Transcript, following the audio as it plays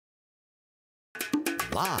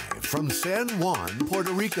Live from San Juan,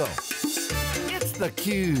 Puerto Rico, it's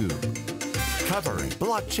theCUBE, covering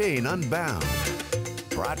Blockchain Unbound.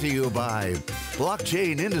 Brought to you by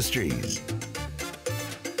Blockchain Industries.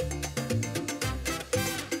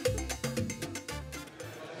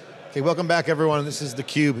 Okay, welcome back everyone. This is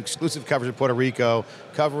theCUBE, exclusive coverage of Puerto Rico,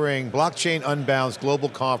 covering Blockchain Unbound's global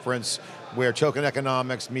conference, where token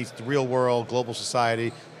economics meets the real world, global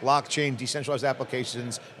society, blockchain, decentralized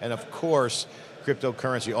applications, and of course,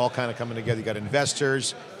 cryptocurrency all kind of coming together. You got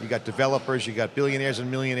investors, you got developers, you got billionaires and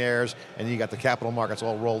millionaires, and you got the capital markets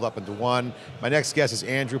all rolled up into one. My next guest is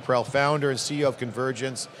Andrew Prell, founder and CEO of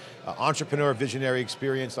Convergence, entrepreneur, visionary,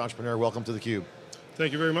 experienced entrepreneur. Welcome to theCUBE.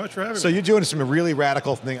 Thank you very much for having me. So you're doing some really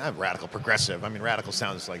radical thing, radical, progressive. I mean, radical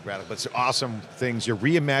sounds like radical, but it's awesome things. You're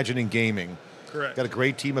reimagining gaming. Correct. Got a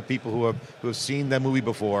great team of people who have seen that movie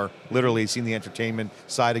before, literally seen the entertainment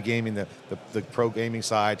side of gaming, the pro gaming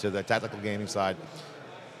side to the tactical gaming side.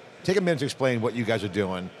 Take a minute to explain what you guys are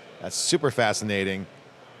doing. That's super fascinating.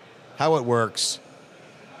 How it works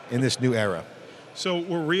in this new era. So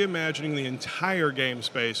we're reimagining the entire game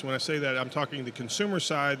space. When I say that, I'm talking the consumer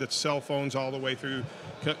side, that's cell phones all the way through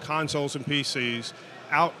consoles and PCs,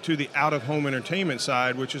 out to the out-of-home entertainment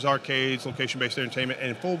side, which is arcades, location-based entertainment,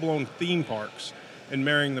 and full-blown theme parks, and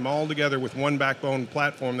marrying them all together with one backbone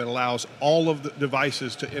platform that allows all of the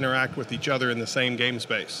devices to interact with each other in the same game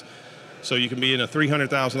space. So you can be in a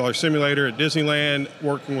 $300,000 simulator at Disneyland,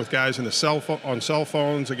 working with guys in the on cell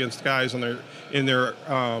phones against guys on in their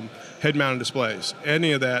head-mounted displays.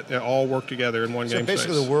 Any of that, they all work together in one game space. So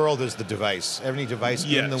basically the world is the device. Every device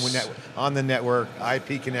Yes. on the network,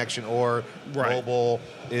 IP connection or mobile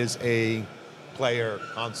is a player,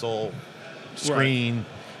 console, screen,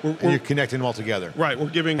 and you're connecting them all together. Right, we're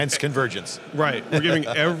giving... Hence convergence. Right, we're giving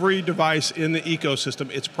every device in the ecosystem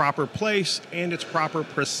its proper place and its proper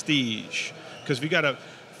prestige. Because if you got a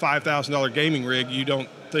 $5,000 gaming rig, you don't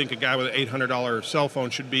think a guy with an $800 cell phone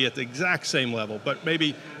should be at the exact same level, but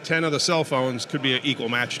maybe 10 of the cell phones could be an equal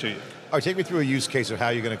match to you. All right, take me through a use case of how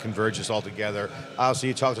you're going to converge this all together. Obviously,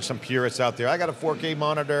 you talk to some purists out there. I got a 4K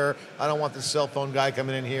monitor. I don't want this cell phone guy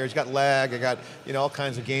coming in here. He's got lag. I got all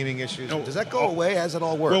kinds of gaming issues. Does that go away? How does it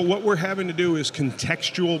all work? Well, what we're having to do is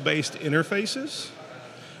contextual-based interfaces,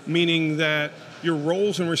 meaning that your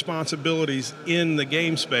roles and responsibilities in the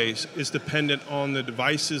game space is dependent on the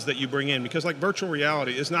devices that you bring in. Because like virtual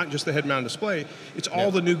reality, it's not just the head-mounted display, it's all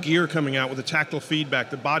the new gear coming out with the tactile feedback,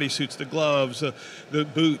 the bodysuits, the gloves, the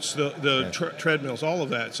boots, the treadmills, all of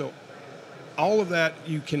that. So all of that,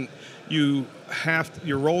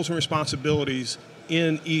 your roles and responsibilities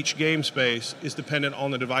in each game space is dependent on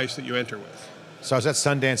the device that you enter with. So I was at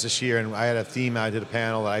Sundance this year and I had a theme, I did a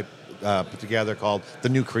panel that I put together called The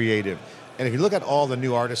New Creative. And if you look at all the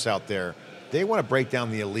new artists out there, they want to break down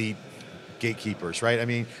the elite gatekeepers, right? I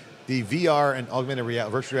mean, the VR and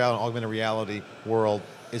virtual reality and augmented reality world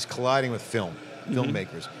is colliding with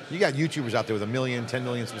filmmakers. You got YouTubers out there with 1 million, 10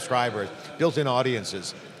 million subscribers, built-in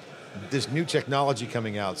audiences. This new technology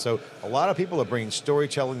coming out. So a lot of people are bringing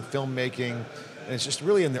storytelling, filmmaking, and it's just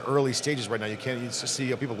really in the early stages right now. You just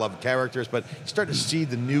see, people love characters, but you start to see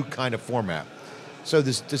the new kind of format. So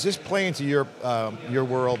does this play into your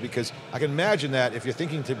world? Because I can imagine that if you're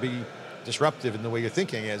thinking to be disruptive in the way you're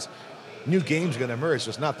thinking is, new games are going to emerge, so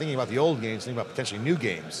it's not thinking about the old games, thinking about potentially new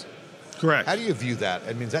games. Correct. How do you view that?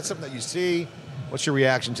 I mean, is that something that you see? What's your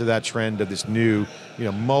reaction to that trend of this new,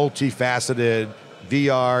 multifaceted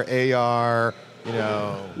VR, AR,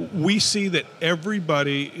 We see that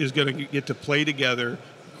everybody is going to get to play together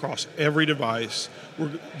across every device.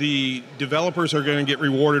 The developers are going to get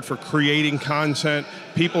rewarded for creating content.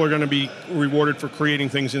 People are going to be rewarded for creating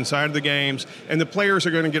things inside of the games. And the players are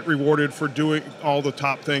going to get rewarded for doing all the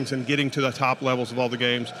top things and getting to the top levels of all the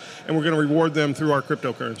games. And we're going to reward them through our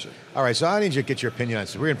cryptocurrency. All right, so I need you to get your opinion on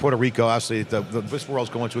this. We're in Puerto Rico, obviously, this world's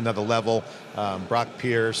going to another level. Brock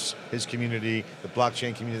Pierce, his community, the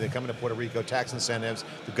blockchain community, they're coming to Puerto Rico, tax incentives,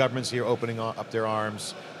 the government's here opening up their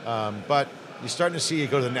arms. But you're starting to see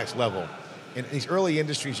it go to the next level. In these early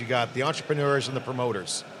industries, you got the entrepreneurs and the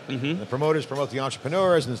promoters. The promoters promote the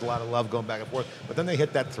entrepreneurs, and there's a lot of love going back and forth, but then they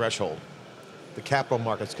hit that threshold. The capital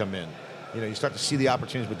markets come in. You start to see the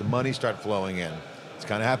opportunities with the money start flowing in. It's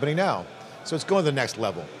kind of happening now. So it's going to the next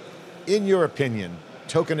level. In your opinion,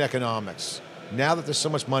 token economics, now that there's so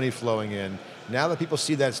much money flowing in, now that people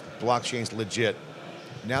see that blockchain's legit,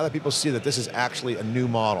 now that people see that this is actually a new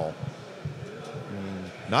model,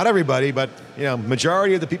 not everybody, but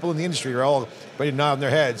majority of the people in the industry are all ready to nod on their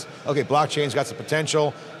heads. Okay, blockchain's got some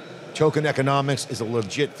potential. Token economics is a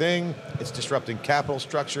legit thing. It's disrupting capital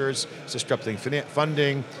structures. It's disrupting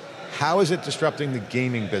funding. How is it disrupting the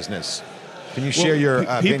gaming business? Can you share your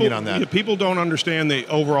opinion on that? People don't understand the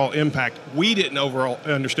overall impact. We didn't overall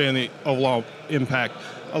understand the overall impact.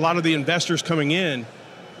 A lot of the investors coming in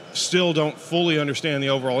still don't fully understand the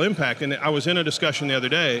overall impact. And I was in a discussion the other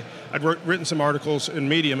day. I'd written some articles in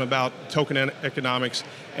Medium about token economics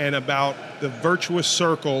and about the virtuous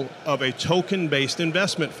circle of a token-based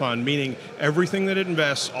investment fund, meaning everything that it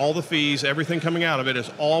invests, all the fees, everything coming out of it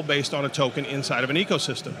is all based on a token inside of an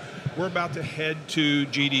ecosystem. We're about to head to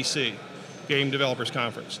GDC, Game Developers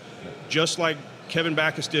Conference. Just like Kevin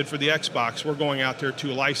Backus did for the Xbox, we're going out there to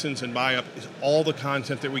license and buy up all the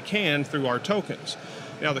content that we can through our tokens.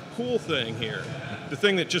 Now the cool thing here, the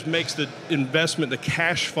thing that just makes the investment, the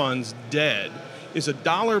cash funds dead, is a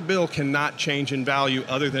dollar bill cannot change in value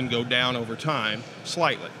other than go down over time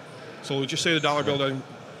slightly. So we'll just say the dollar bill doesn't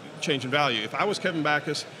change in value. If I was Kevin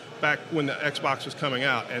Backus back when the Xbox was coming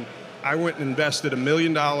out and I went and invested $1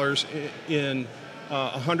 million in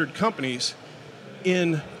 100 companies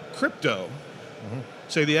in crypto,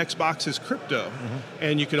 say the Xbox is crypto,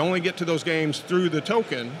 and you can only get to those games through the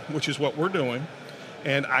token, which is what we're doing,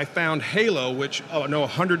 and I found Halo, which I know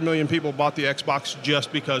 100 million people bought the Xbox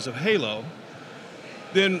just because of Halo,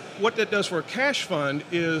 then what that does for a cash fund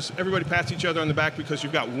is everybody pats each other on the back because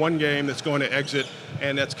you've got one game that's going to exit,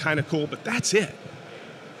 and that's kind of cool, but that's it.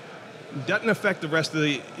 It doesn't affect the rest of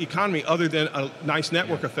the economy other than a nice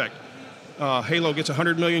network effect. Halo gets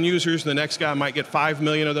 100 million users, the next guy might get 5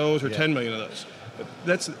 million of those or 10 million of those. But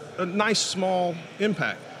that's a nice small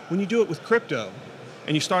impact. When you do it with crypto,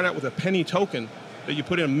 and you start out with a penny token that you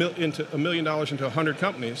put in $1 million into 100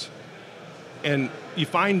 companies, and you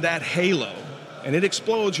find that Halo, and it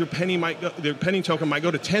explodes, your penny token might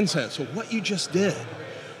go to 10 cents. So what you just did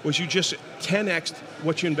was you just 10x'd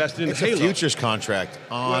what you invested in Halo. It's a futures contract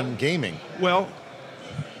on gaming. Well,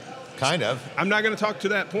 kind of. I'm not going to talk to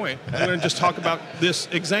that point. I'm going to just talk about this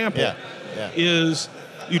example. Is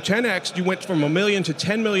you 10x'd, you went from $1 million to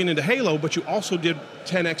 10 million into Halo, but you also did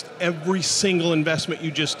 10x'd every single investment you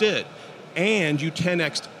just did. And you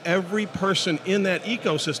 10x'd every person in that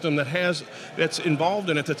ecosystem that's involved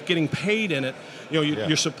in it, that's getting paid in it. You know,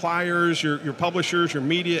 your suppliers, your publishers, your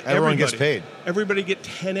media, everyone gets paid. Everybody get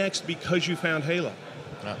 10x'd because you found Halo.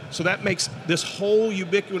 So that makes this whole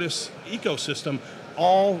ubiquitous ecosystem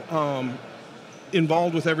all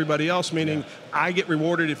involved with everybody else, meaning I get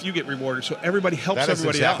rewarded if you get rewarded. So everybody helps everybody else. That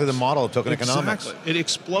is exactly the model of token economics. Exactly. It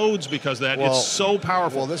explodes because of that. It's so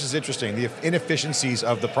powerful. Well, this is interesting. The inefficiencies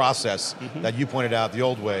of the process that you pointed out the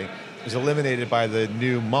old way is eliminated by the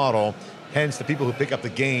new model. Hence, the people who pick up the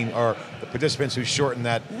gain are the participants who shorten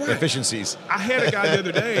that efficiencies. I had a guy the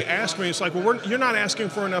other day ask me, it's like, well, you're not asking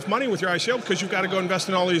for enough money with your ICO because you've got to go invest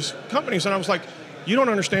in all these companies. And I was like, you don't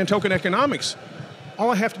understand token economics. All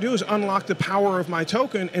I have to do is unlock the power of my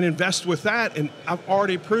token and invest with that, and I've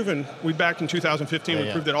already proven, back in 2015,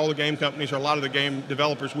 we proved that all the game companies, or a lot of the game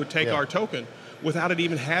developers, would take our token without it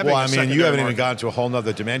even having a secondary you haven't market. even gone to a whole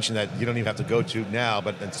nother dimension that you don't even have to go to now,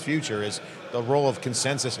 but in the future is the role of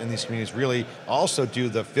consensus in these communities really also do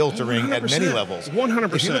the filtering 100%, at many levels.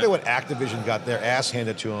 100%. If you look at what Activision got their ass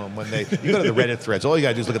handed to them when you go to the Reddit threads, all you got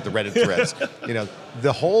to do is look at the Reddit threads. You know,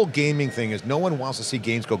 the whole gaming thing is no one wants to see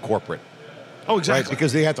games go corporate. Oh, exactly. Right?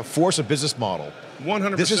 Because they have to force a business model.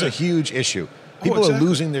 100%. This is a huge issue. People are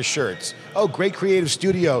losing their shirts. Oh, great creative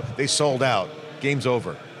studio. They sold out. Game's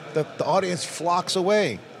over. The audience flocks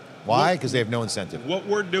away. Why? Because they have no incentive. What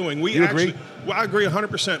we're doing, you agree? Well, I agree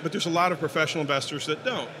 100%, but there's a lot of professional investors that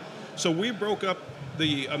don't. So we broke up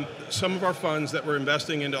some of our funds that were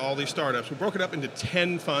investing into all these startups. We broke it up into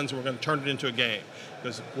 10 funds, and we're going to turn it into a game.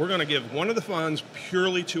 Because we're going to give one of the funds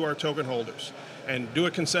purely to our token holders and do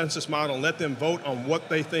a consensus model and let them vote on what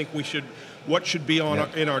they think what should be on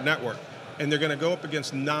in our network. And they're going to go up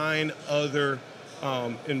against 9 other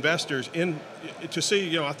investors to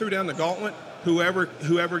see, I threw down the gauntlet.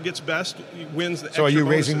 Whoever gets best wins the extra So are you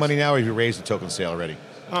bonuses. raising money now, or have you raised the token sale already?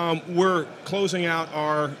 We're closing out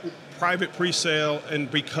our private pre-sale, and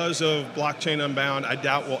because of Blockchain Unbound, I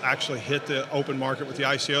doubt we'll actually hit the open market with the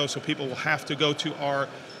ICO, so people will have to go to our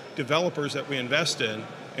developers that we invest in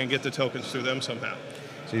and get the tokens through them somehow.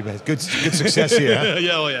 So you've had good success here,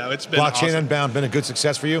 huh? It's been Blockchain awesome. Unbound been a good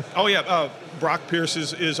success for you? Oh yeah, Brock Pierce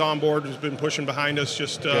is on board, has been pushing behind us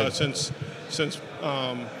just since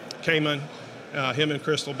Cayman. Him and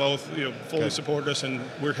Crystal both fully supported us, and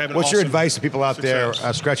we're having What's awesome your advice to people out success.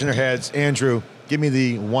 there scratching their heads? Andrew, give me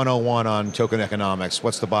the 101 on token economics.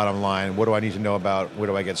 What's the bottom line? What do I need to know about? Where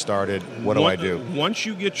do I get started? What do I do? Once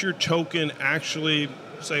you get your token actually,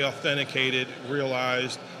 say, authenticated,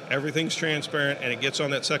 realized, everything's transparent, and it gets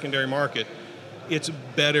on that secondary market, it's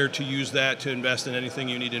better to use that to invest in anything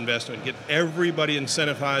you need to invest in. Get everybody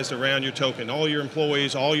incentivized around your token, all your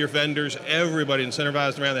employees, all your vendors, everybody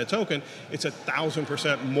incentivized around that token. It's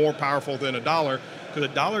 1,000% more powerful than a dollar, because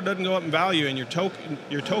a dollar doesn't go up in value, and your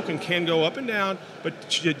token can go up and down, but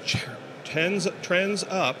it trends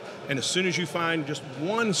up, and as soon as you find just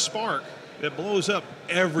one spark that blows up,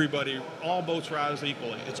 everybody, all boats rise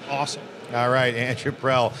equally. It's awesome. All right, Andrew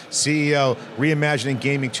Prell, CEO, Reimagining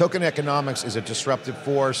Gaming. Token economics is a disruptive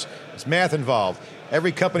force. There's math involved.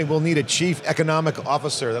 Every company will need a chief economic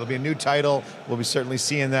officer. That'll be a new title. We'll be certainly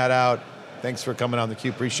seeing that out. Thanks for coming on theCUBE,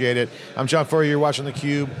 appreciate it. I'm John Furrier, you're watching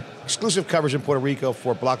theCUBE. Exclusive coverage in Puerto Rico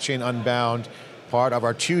for Blockchain Unbound, part of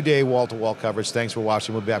our 2-day wall-to-wall coverage. Thanks for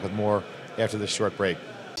watching. We'll be back with more after this short break.